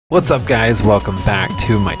What's up guys, welcome back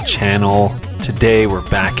to my channel. Today we're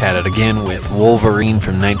back at it again with Wolverine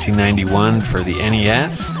from 1991 for the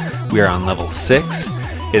NES. We are on level 6.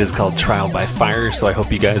 It is called Trial by Fire, so I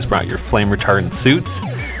hope you guys brought your flame retardant suits.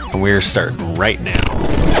 And we're starting right now.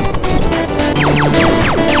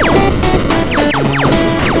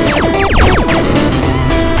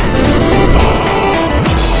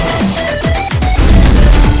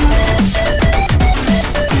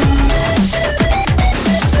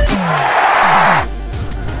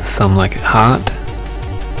 Some like it hot.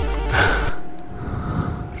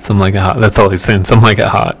 Some like it hot. That's all he's saying. Some like it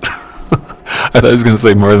hot. I thought he was going to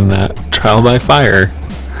say more than that. Trial by fire.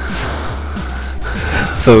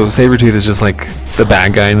 So Sabretooth is just like the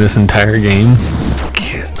bad guy in this entire game.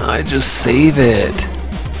 Can I just save it?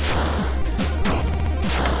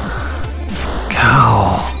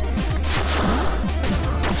 Cow.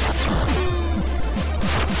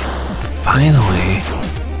 Finally.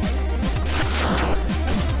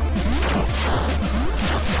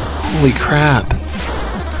 Holy crap.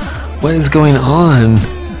 What is going on?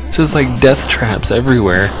 It's just like death traps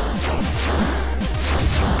everywhere.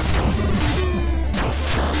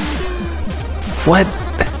 What?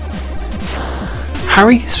 How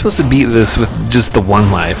are you supposed to beat this with just the one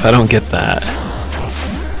life? I don't get that.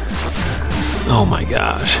 Oh my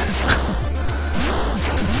gosh.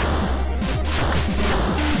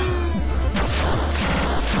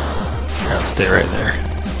 Here, I'll stay right there.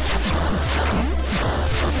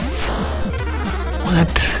 What?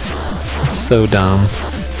 It's so dumb.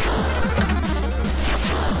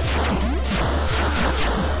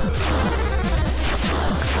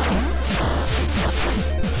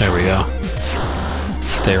 There we go.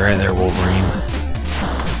 Stay right there, Wolverine.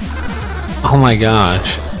 Oh my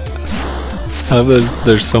gosh. I love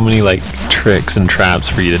there's so many like tricks and traps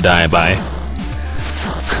for you to die by.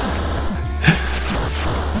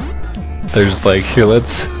 There's like, here,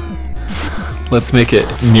 let's make it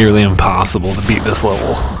nearly impossible to beat this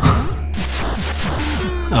level.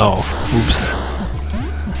 Oh, oops.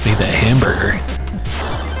 Need that hamburger.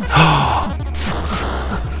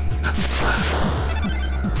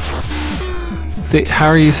 See, how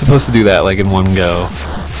are you supposed to do that like in one go?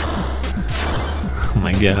 Oh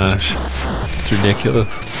my gosh. It's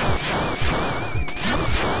ridiculous.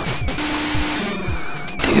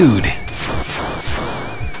 Dude.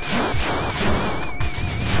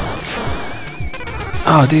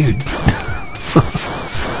 Oh, dude.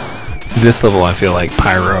 See, this level I feel like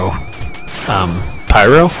Pyro.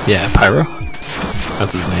 Pyro? Yeah, Pyro.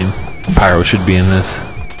 That's his name. Pyro should be in this.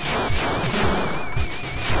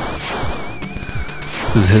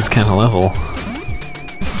 This is his kind of level.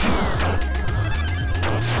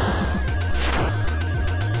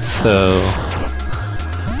 So,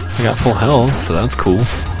 I got full health, so that's cool.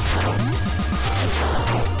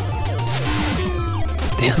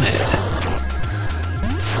 Damn it.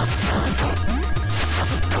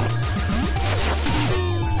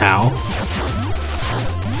 Ow.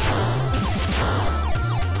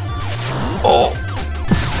 Oh.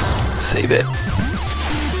 Save it.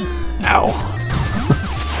 Ow.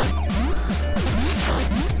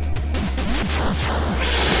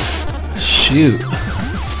 Shoot.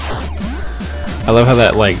 I love how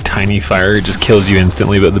that like tiny fire just kills you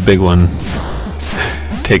instantly, but the big one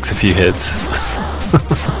takes a few hits.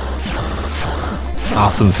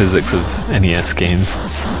 Awesome physics of NES games.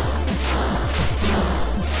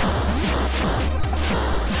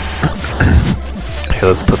 Okay,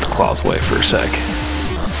 let's put the claws away for a sec.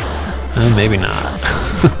 Maybe not.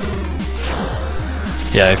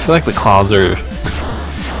 Yeah, I feel like the claws are,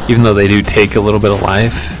 even though they do take a little bit of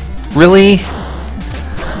life. Really?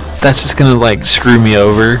 That's just gonna like screw me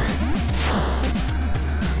over.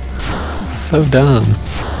 So dumb.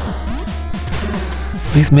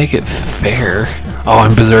 Please make it fair. Oh,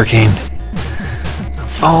 I'm berserking.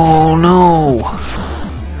 Oh no.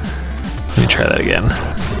 Let me try that again.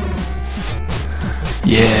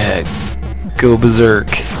 Yeah, go berserk.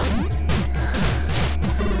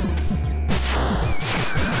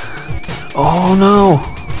 Oh no.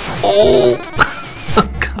 Oh.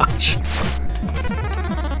 Gosh.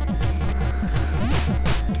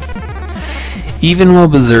 Even while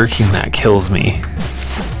berserking, that kills me.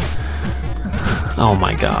 Oh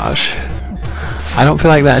my gosh. I don't feel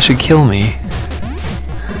like that should kill me.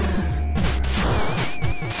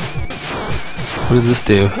 What does this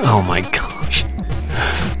do? Oh my gosh.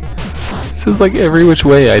 This is like every which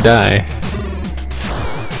way I die.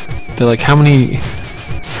 They're like, how many...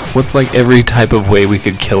 What's like every type of way we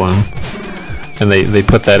could kill him? And they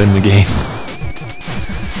put that in the game.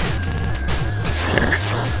 Here.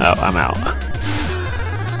 Oh, I'm out.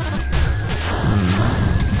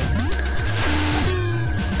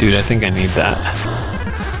 Dude, I think I need that.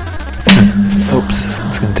 Oops,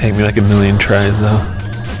 it's gonna take me like a million tries though.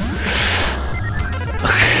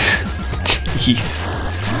 Jeez.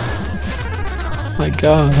 Oh my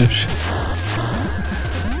gosh.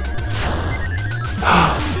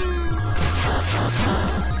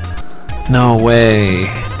 No way.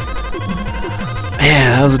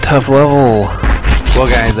 Man, that was a tough level. Well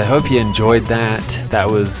guys, I hope you enjoyed that. That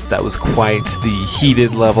was quite the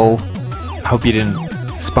heated level. I hope you didn't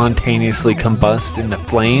spontaneously combust into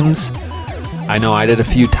flames. I know I did a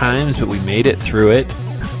few times, but we made it through it.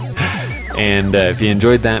 And if you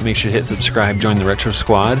enjoyed that, make sure to hit subscribe, join the Retro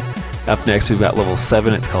Squad. Up next, we've got level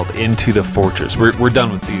 7. It's called Into the Fortress. We're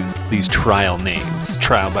done with these trial names.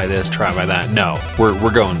 Trial by this, trial by that. No,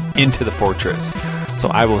 we're going into the fortress. So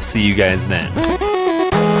I will see you guys then.